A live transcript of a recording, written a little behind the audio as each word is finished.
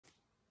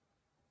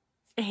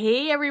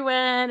Hey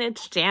everyone,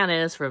 it's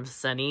Janice from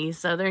sunny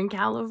Southern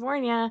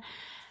California,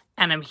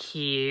 and I'm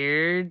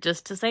here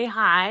just to say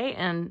hi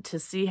and to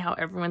see how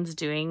everyone's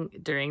doing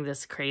during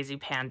this crazy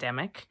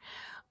pandemic.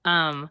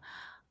 Um,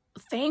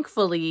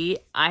 Thankfully,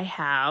 I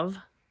have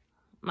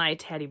my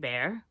teddy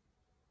bear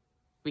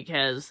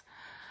because,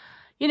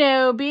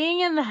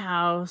 being in the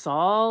house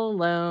all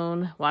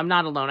alone, well, I'm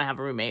not alone, I have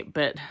a roommate,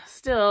 but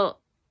still,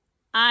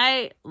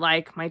 I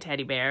like my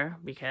teddy bear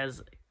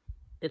because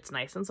it's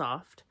nice and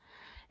soft.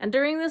 And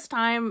during this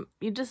time,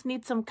 you just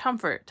need some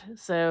comfort.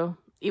 So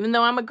even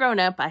though I'm a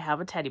grown-up, I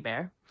have a teddy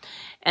bear.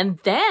 And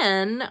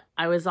then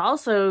I was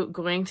also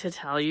going to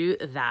tell you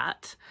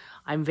that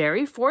I'm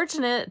very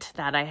fortunate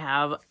that I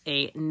have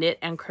a knit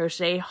and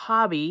crochet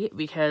hobby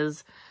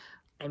because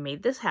I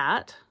made this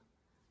hat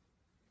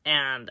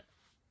and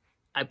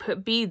I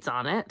put beads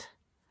on it.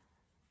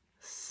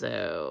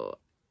 So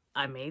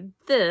I made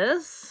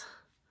this.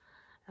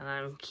 And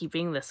I'm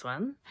keeping this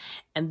one.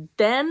 And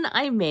then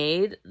I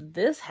made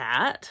this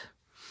hat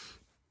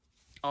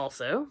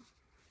also.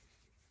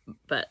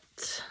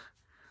 But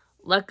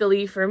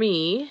luckily for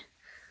me,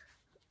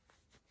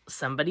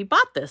 somebody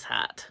bought this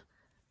hat.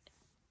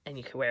 And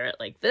you can wear it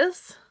like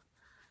this.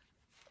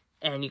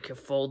 And you can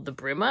fold the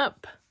brim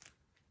up.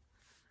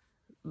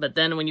 But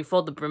then when you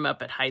fold the brim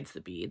up, it hides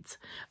the beads.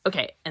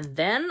 Okay, and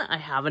then I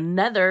have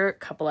another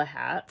couple of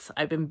hats.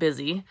 I've been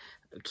busy.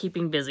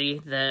 Keeping busy.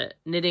 The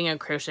knitting and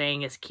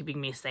crocheting is keeping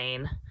me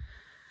sane.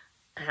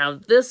 I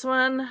have this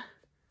one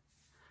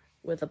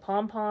with a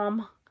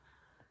pom-pom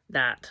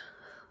that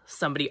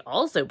somebody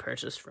also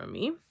purchased from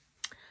me,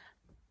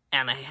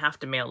 and I have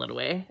to mail it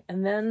away.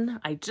 And then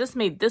I just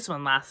made this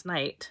one last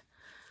night.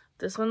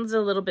 This one's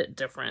a little bit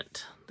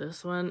different.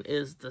 This one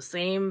is the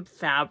same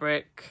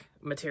fabric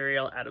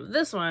material out of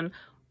this one,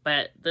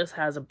 but this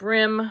has a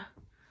brim.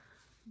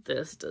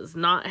 This does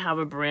not have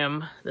a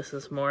brim. This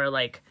is more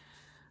like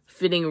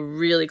fitting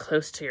really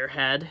close to your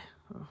head.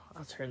 Oh,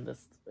 I'll turn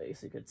this way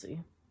so you can see.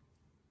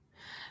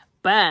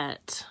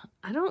 But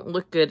I don't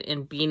look good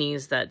in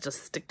beanies that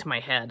just stick to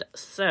my head.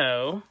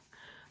 So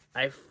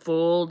I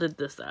folded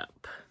this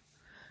up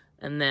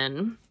and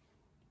then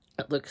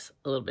it looks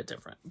a little bit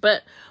different.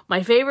 But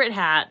my favorite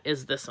hat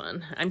is this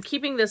one. I'm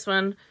keeping this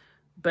one,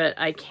 but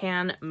I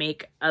can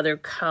make other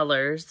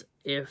colors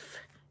if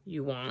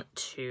you want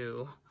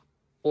to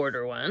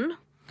order one.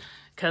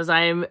 Because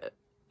I'm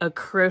a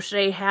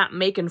crochet hat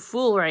making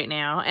fool right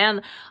now,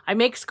 and I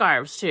make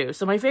scarves too.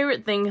 So my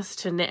favorite things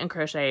to knit and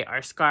crochet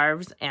are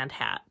scarves and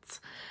hats.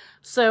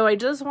 So I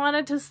just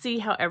wanted to see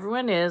how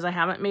everyone is. I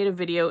haven't made a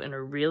video in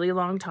a really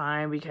long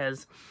time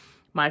because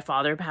my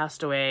father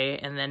passed away,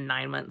 and then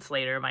 9 months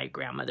later my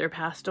grandmother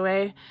passed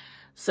away.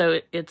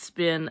 So it's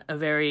been a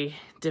very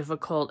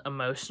difficult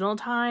emotional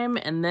time,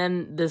 and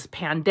then this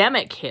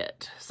pandemic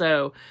hit.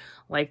 So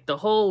like the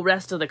whole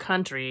rest of the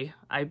country,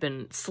 I've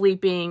been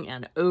sleeping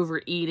and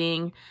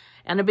overeating,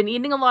 and I've been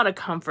eating a lot of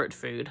comfort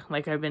food.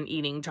 Like I've been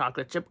eating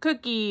chocolate chip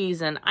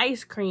cookies and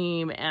ice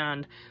cream,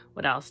 and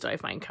what else do I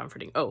find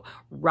comforting? Oh,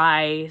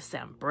 rice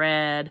and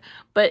bread.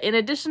 But in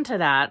addition to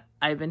that,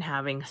 I've been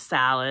having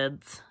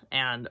salads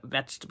and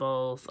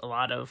vegetables, a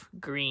lot of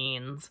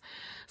greens.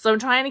 So I'm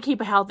trying to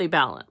keep a healthy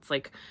balance.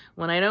 Like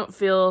when I don't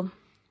feel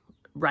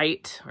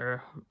right,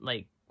 or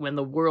like when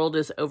the world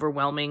is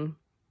overwhelming,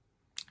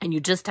 and you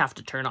just have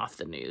to turn off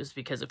the news,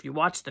 because if you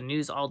watch the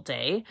news all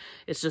day,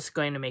 it's just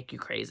going to make you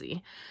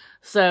crazy.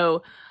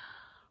 So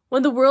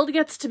when the world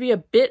gets to be a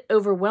bit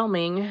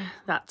overwhelming,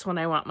 that's when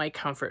I want my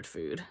comfort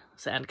food.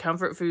 And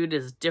comfort food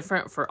is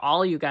different for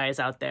all you guys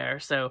out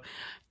there. So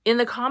in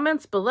the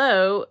comments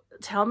below,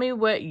 tell me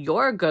what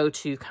your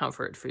go-to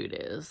comfort food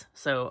is.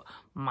 So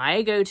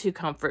my go-to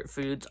comfort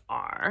foods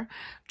are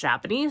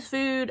Japanese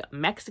food,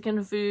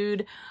 Mexican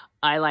food.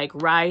 I like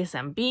rice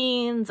and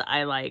beans.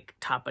 I like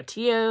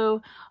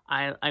tapatio.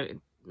 I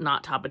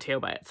not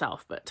tapatio by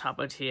itself, but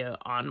tapatio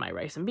on my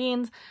rice and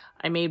beans.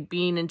 I made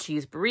bean and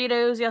cheese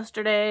burritos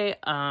yesterday.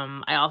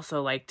 I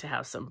also like to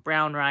have some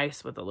brown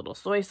rice with a little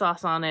soy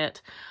sauce on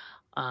it.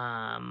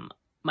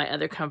 My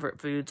other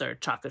comfort foods are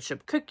chocolate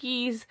chip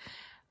cookies.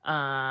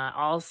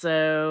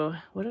 Also,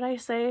 what did I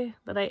say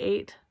that I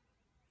ate?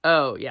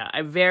 Oh, yeah,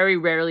 I very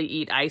rarely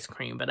eat ice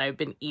cream, but I've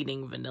been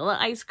eating vanilla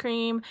ice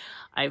cream.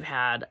 I've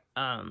had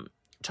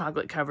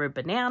chocolate-covered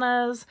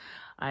bananas.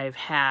 I've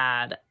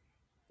had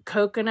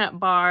coconut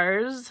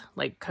bars,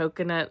 like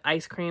coconut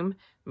ice cream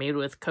made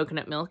with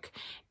coconut milk.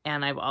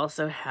 And I've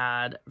also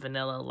had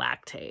vanilla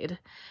Lactaid.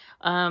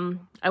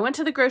 I went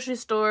to the grocery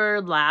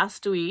store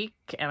last week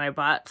and I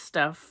bought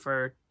stuff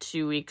for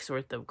 2 weeks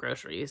worth of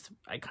groceries.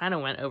 I kind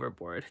of went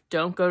overboard.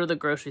 Don't go to the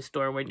grocery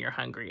store when you're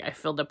hungry. I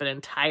filled up an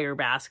entire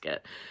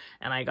basket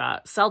and I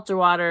got seltzer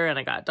water and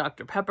I got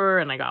Dr. Pepper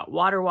and I got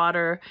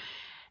water.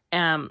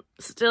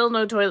 Still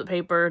no toilet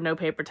paper, no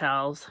paper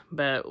towels,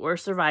 but we're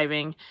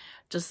surviving.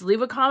 Just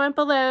leave a comment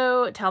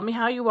below. Tell me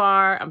how you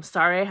are. I'm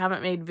sorry I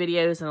haven't made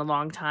videos in a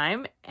long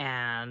time,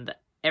 and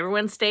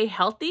everyone stay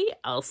healthy.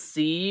 I'll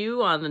see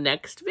you on the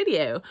next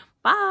video.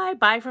 Bye.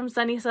 Bye from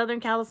sunny Southern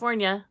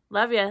California.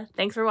 Love ya.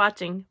 Thanks for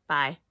watching.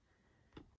 Bye.